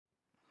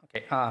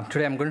Okay,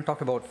 today I'm going to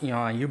talk about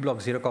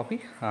ublk zero copy,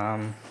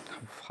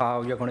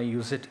 how you're going to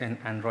use it in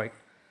Android.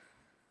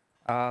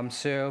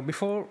 So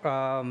before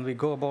we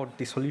go about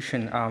the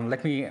solution,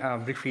 let me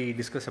briefly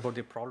discuss about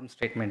the problem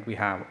statement we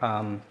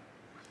have.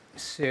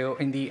 So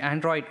in the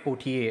Android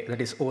OTA, that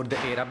is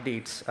over-the-air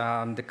updates,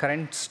 the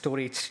current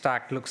storage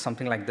stack looks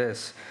something like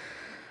this.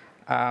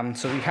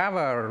 So we have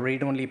a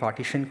read-only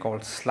partition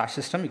called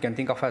 /system. You can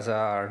think of as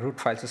a root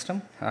file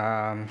system,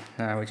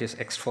 which is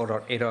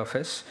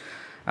x4.arrayofs.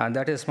 And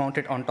that is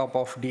mounted on top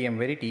of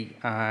dmverity,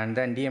 and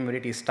then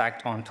dmverity is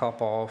stacked on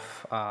top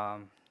of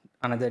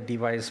another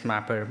device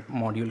mapper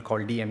module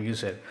called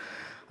dmuser.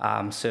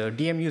 So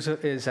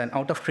dmuser is an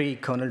out-of-tree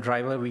kernel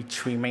driver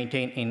which we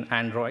maintain in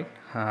Android.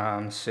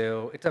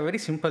 So it's a very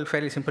simple,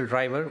 fairly simple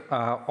driver.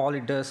 All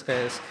it does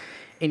is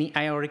any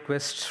IO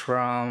requests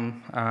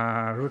from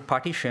root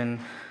partition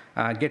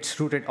gets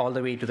routed all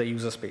the way to the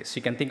user space.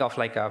 You can think of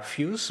like a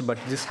fuse, but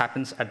this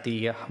happens at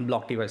the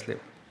block device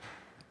level,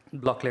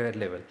 block layer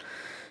level.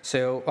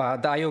 So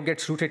the IO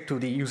gets routed to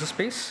the user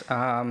space.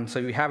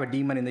 So we have a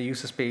daemon in the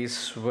user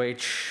space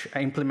which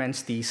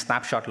implements the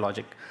snapshot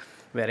logic,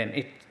 wherein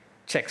it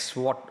checks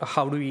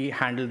how do we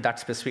handle that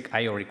specific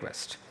IO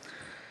request.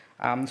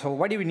 So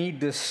why do we need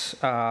this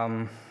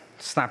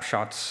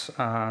snapshots?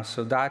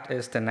 So that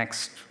is the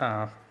next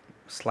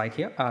slide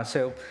here.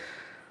 So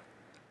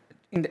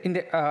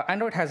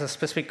Android has a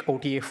specific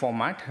OTA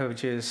format,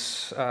 which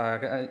is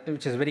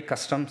very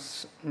custom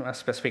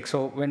specific.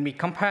 So when we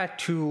compare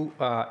two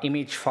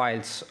image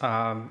files,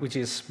 which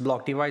is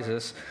block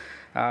devices,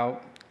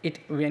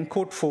 we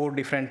encode 4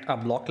 different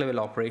block level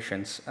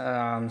operations.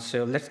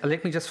 So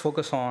let me just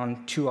focus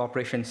on 2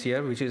 operations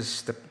here, which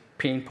is the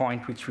pain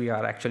point which we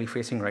are actually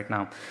facing right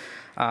now.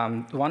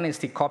 One is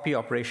the copy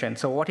operation.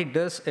 So what it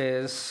does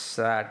is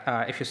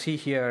that if you see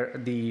here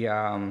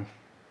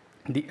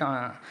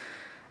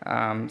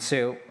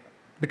so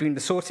between the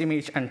source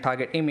image and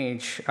target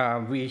image,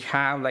 we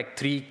have like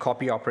 3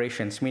 copy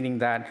operations, meaning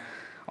that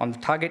on the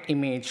target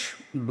image,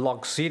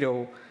 block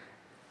 0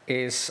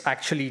 is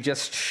actually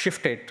just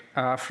shifted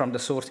from the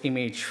source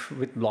image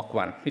with block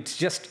 1. It's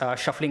just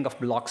shuffling of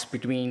blocks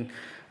between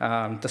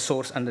the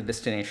source and the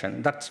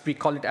destination. We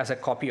call it as a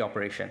copy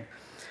operation.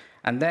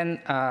 And then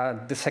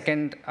the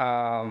second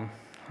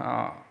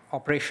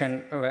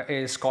operation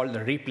is called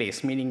the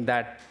replace, meaning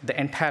that the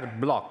entire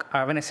block,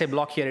 when I say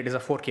block here, it is a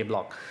 4K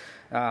block.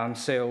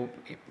 So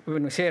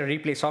when we say a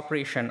replace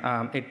operation,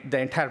 the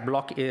entire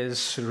block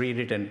is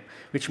rewritten,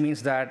 which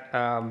means that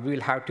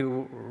we'll have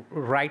to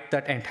write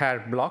that entire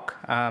block.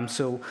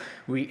 So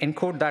we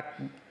encode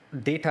that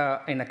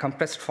data in a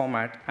compressed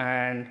format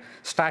and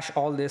stash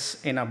all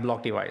this in a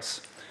block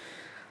device.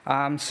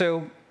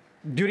 So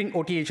during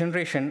OTA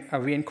generation,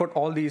 we encode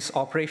all these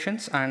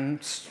operations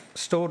and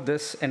store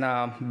this in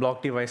a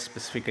block device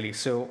specifically.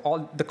 So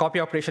all the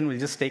copy operation will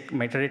just take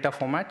metadata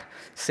format,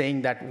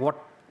 saying that what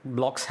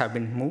blocks have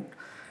been moved.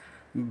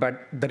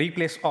 But the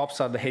replace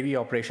ops are the heavy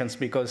operations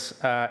because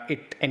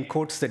it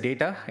encodes the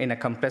data in a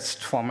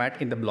compressed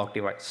format in the block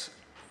device.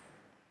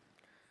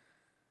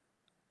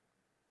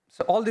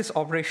 So all these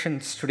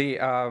operations today,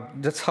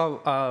 that's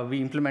how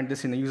we implement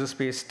this in the user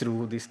space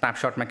through the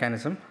snapshot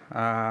mechanism.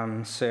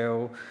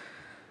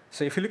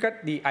 So if you look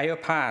at the IO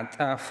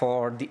path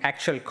for the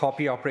actual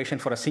copy operation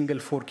for a single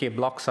 4K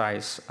block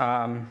size,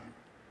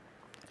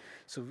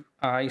 so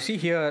you see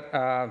here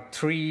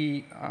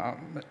 3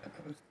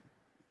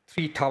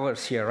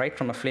 towers here, right,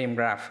 from a flame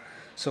graph.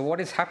 So what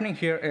is happening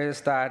here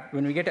is that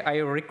when we get an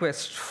IO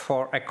request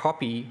for a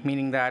copy,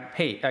 meaning that,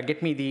 hey,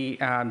 get me the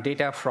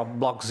data from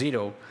block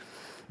 0,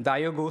 the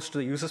IO goes to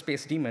the user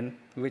space daemon,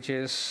 which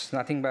is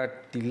nothing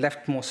but the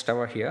leftmost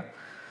tower here.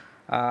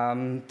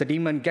 The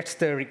daemon gets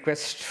the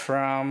request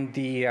from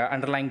the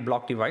underlying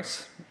block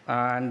device,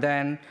 and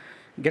then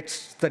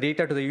gets the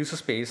data to the user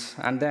space,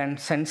 and then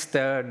sends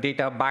the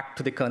data back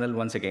to the kernel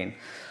once again.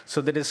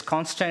 So there is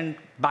constant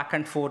back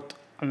and forth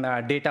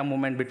data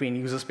movement between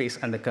user space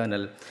and the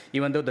kernel,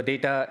 even though the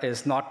data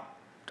is not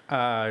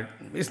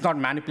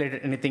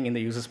manipulated anything in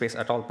the user space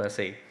at all per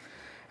se.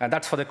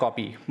 That's for the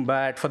copy.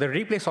 But for the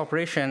replace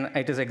operation,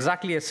 it is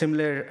exactly a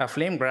similar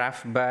flame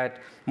graph, but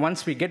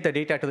once we get the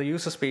data to the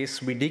user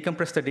space, we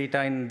decompress the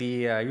data in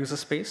the user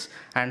space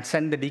and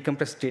send the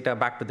decompressed data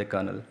back to the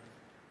kernel.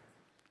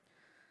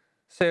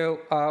 So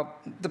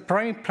the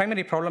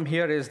primary problem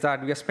here is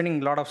that we are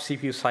spending a lot of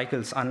CPU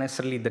cycles.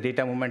 Unnecessarily, the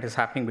data movement is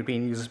happening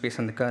between user space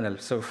and the kernel.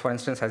 So for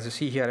instance, as you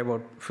see here,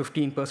 about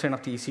 15%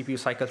 of the CPU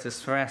cycles is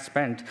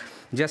spent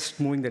just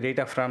moving the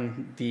data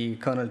from the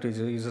kernel to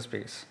the user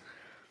space.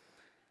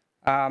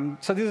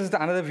 So this is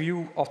another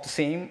view of the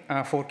same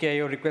 4K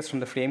IO request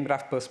from the flame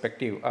graph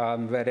perspective,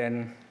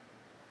 wherein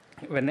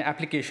when the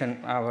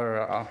application,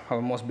 our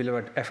most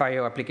beloved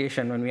FIO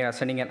application, when we are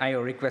sending an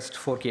IO request,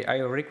 4K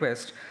IO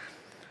request,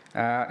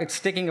 it's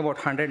taking about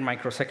 100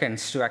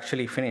 microseconds to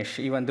actually finish,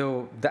 even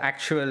though the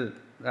actual,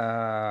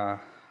 at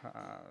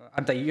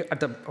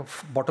the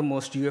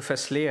bottommost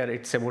UFS layer,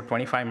 it's about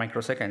 25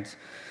 microseconds.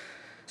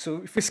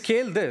 So if we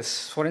scale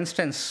this, for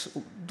instance,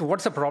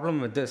 what's the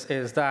problem with this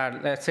is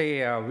that, let's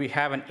say we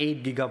have an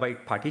 8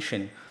 gigabyte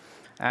partition.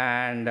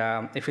 And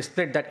if we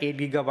split that 8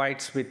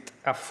 gigabytes with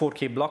a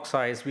 4K block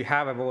size, we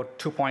have about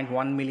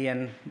 2.1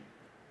 million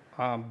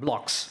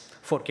blocks,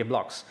 4K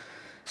blocks.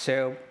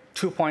 So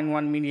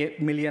 2.1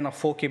 million of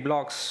 4K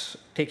blocks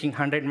taking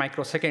 100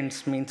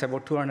 microseconds means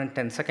about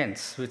 210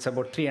 seconds, which is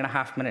about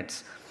 3.5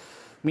 minutes.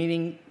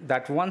 Meaning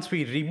that once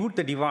we reboot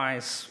the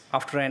device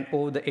after an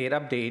over-the-air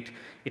update,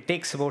 it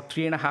takes about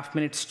 3.5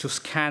 minutes to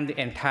scan the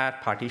entire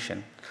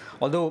partition.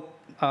 Although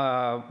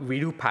we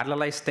do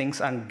parallelize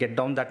things and get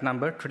down that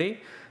number today,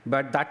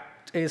 but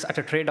that is at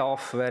a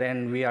trade-off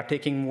wherein we are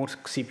taking more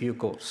CPU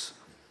cores.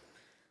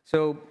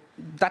 So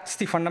that's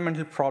the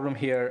fundamental problem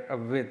here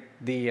with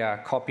the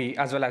copy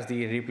as well as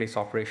the replace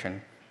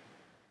operation.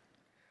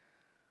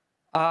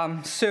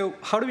 So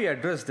how do we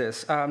address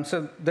this?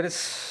 So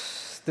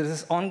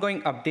there's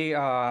ongoing update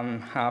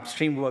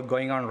upstream work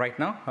going on right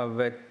now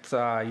with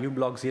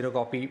ublk zero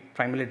copy,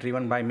 primarily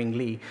driven by Ming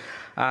Lee.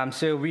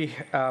 So we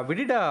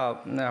did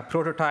a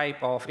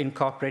prototype of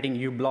incorporating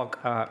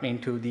ublk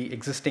into the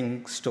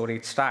existing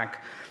storage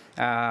stack,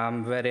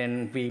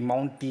 wherein we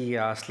mount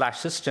the slash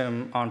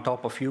system on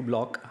top of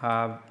ublk.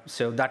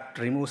 So that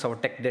removes our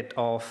tech debt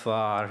of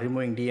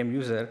removing DM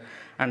user,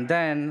 and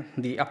then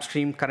the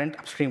current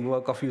upstream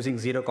work of using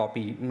zero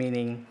copy,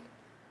 meaning.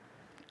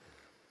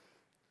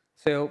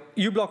 So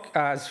ublk,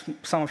 as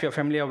some of you are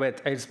familiar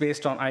with, is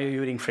based on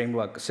IO-Uring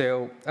framework.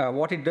 So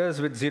what it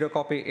does with zero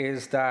copy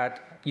is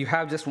that you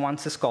have just one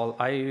syscall,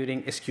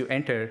 IO-Uring SQ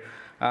enter.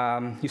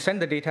 You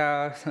send the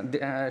data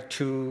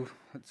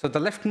so the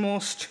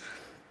leftmost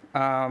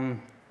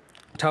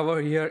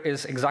tower here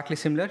is exactly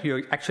similar.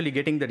 You're actually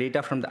getting the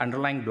data from the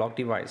underlying block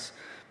device,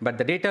 but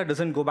the data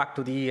doesn't go back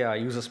to the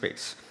user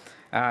space.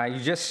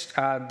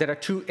 There are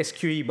two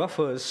SQE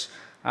buffers,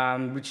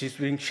 which is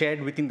being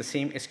shared within the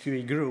same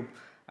SQE group.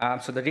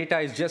 So the data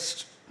is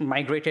just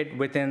migrated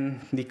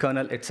within the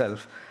kernel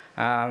itself.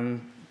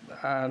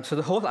 So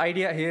the whole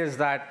idea here is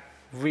that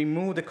we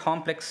move the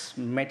complex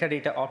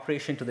metadata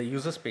operation to the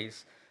user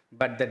space,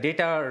 but the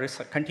data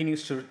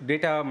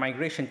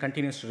migration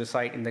continues to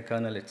reside in the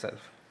kernel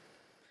itself.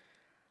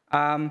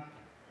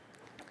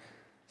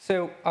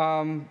 So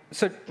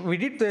we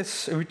did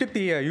this. We took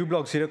the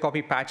ublk zero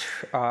copy patch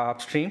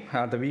upstream,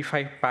 the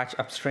V5 patch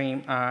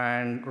upstream,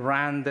 and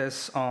ran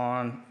this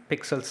on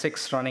Pixel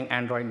 6 running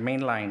Android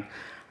mainline.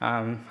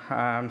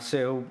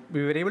 So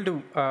we were able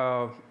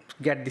to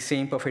get the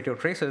same perfecto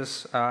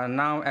traces.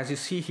 Now, as you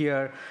see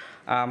here,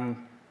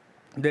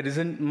 there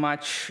isn't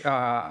much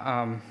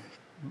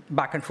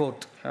back and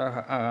forth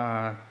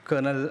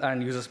kernel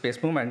and user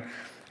space movement.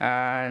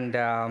 And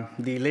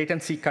the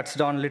latency cuts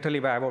down literally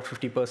by about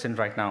 50%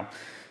 right now.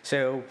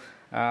 So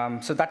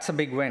that's a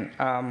big win.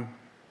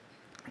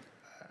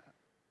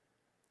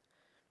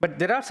 But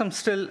there are some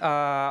still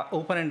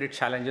open-ended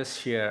challenges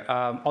here.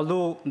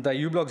 Although the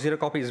ublk zero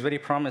copy is very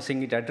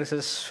promising, it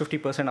addresses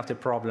 50% of the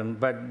problem.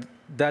 But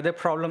the other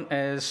problem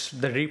is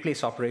the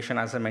replace operation,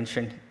 as I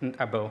mentioned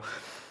above.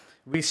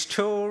 We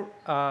store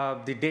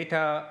the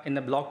data in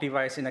the block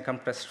device in a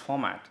compressed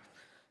format.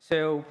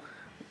 So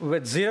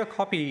with zero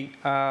copy,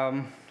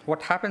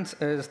 what happens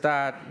is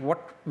that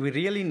what we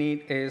really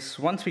need is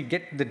once we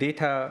get the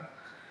data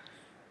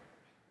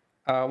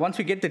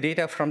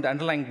from the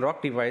underlying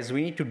block device,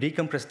 we need to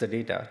decompress the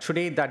data.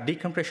 Today, that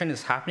decompression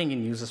is happening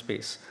in user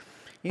space.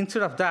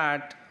 Instead of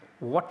that,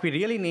 what we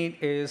really need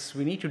is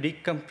we need to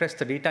decompress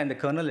the data in the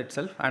kernel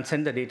itself and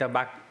send the data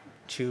back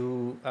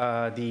to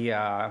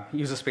the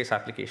user space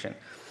application.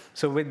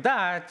 So with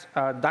that,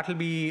 that will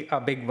be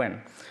a big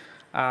win.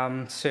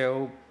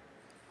 So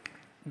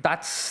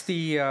that's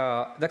the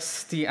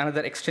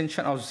another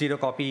extension of zero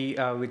copy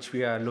which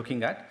we are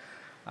looking at.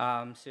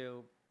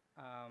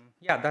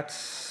 Yeah, that's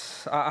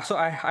so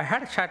I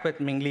had a chat with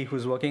Ming Lee,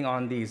 who's working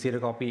on the zero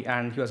copy,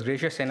 and he was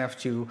gracious enough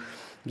to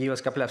give us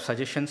a couple of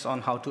suggestions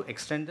on how to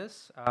extend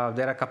this.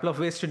 There are a couple of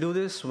ways to do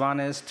this. One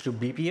is through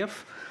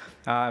BPF.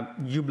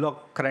 ublk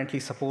currently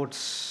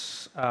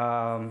supports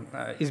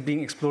is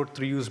being explored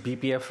through use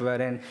BPF,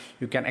 wherein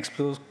you can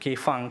explore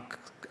kfunc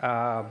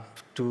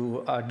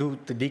to do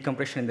the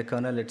decompression in the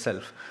kernel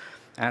itself.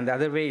 And the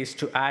other way is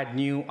to add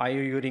new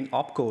IO-Uring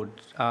opcode.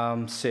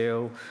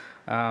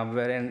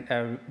 Wherein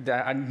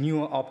the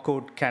new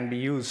opcode can be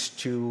used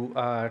to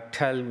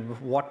tell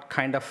what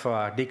kind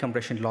of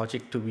decompression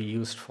logic to be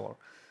used for.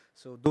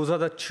 So those are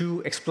the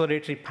two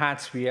exploratory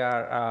paths we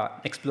are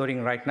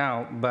exploring right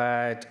now.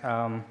 But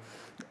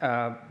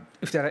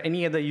if there are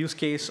any other use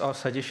case or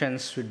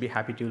suggestions, we'd be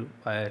happy to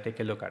take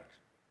a look at.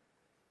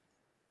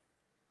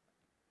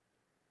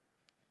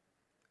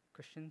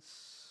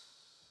 Questions?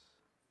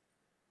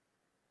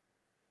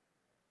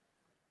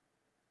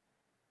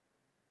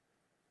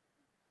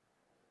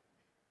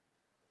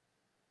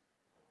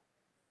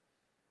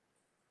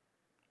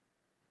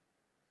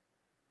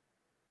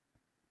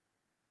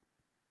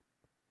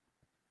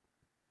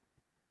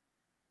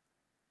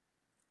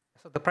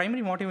 So the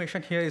primary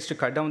motivation here is to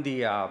cut down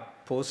the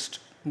post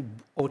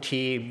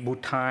OTA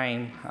boot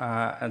time.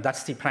 And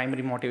that's the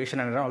primary motivation,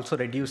 and also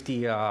reduce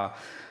the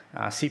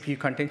CPU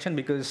contention,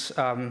 because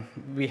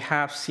we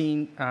have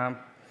seen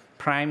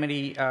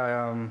primary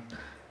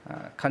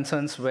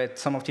concerns with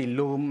some of the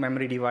low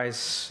memory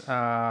device,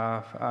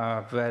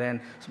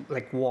 wherein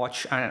like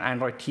watch and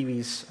Android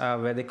TVs,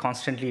 where they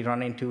constantly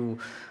run into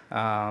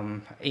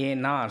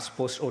ANRs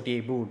post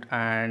OTA boot,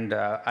 and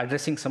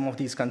addressing some of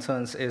these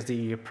concerns is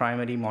the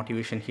primary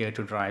motivation here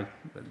to drive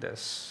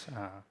this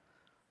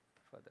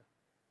further.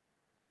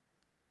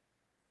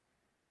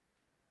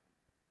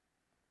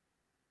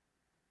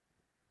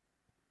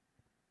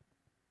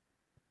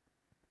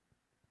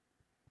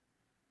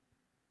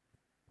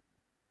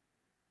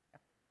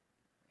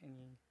 Any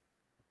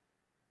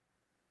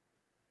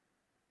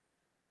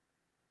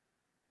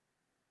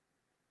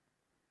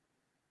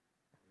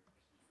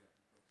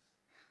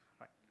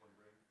right.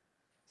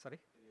 Sorry?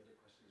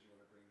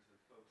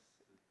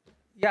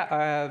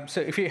 Yeah,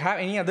 so if you have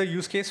any other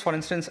use case, for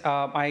instance,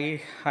 I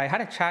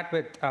had a chat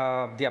with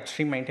the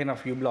upstream maintainer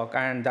of ublk,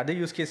 and the other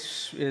use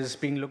case is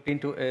being looked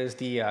into is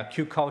the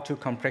QCOW2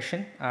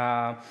 compression.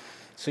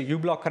 So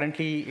ublk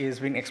currently is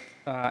being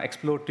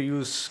explored to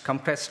use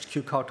compressed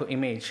QCOW2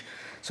 image.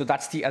 So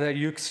that's the other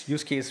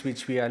use case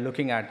which we are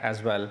looking at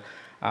as well.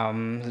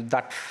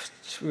 That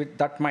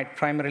might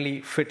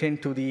primarily fit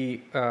into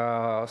the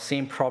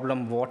same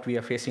problem what we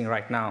are facing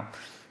right now.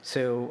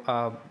 So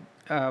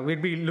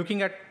we'll be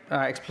looking at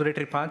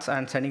exploratory paths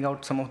and sending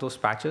out some of those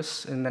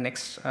patches in the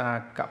next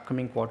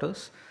upcoming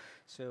quarters.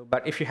 So,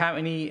 but if you have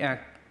any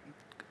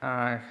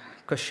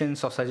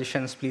questions or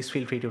suggestions, please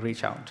feel free to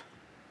reach out.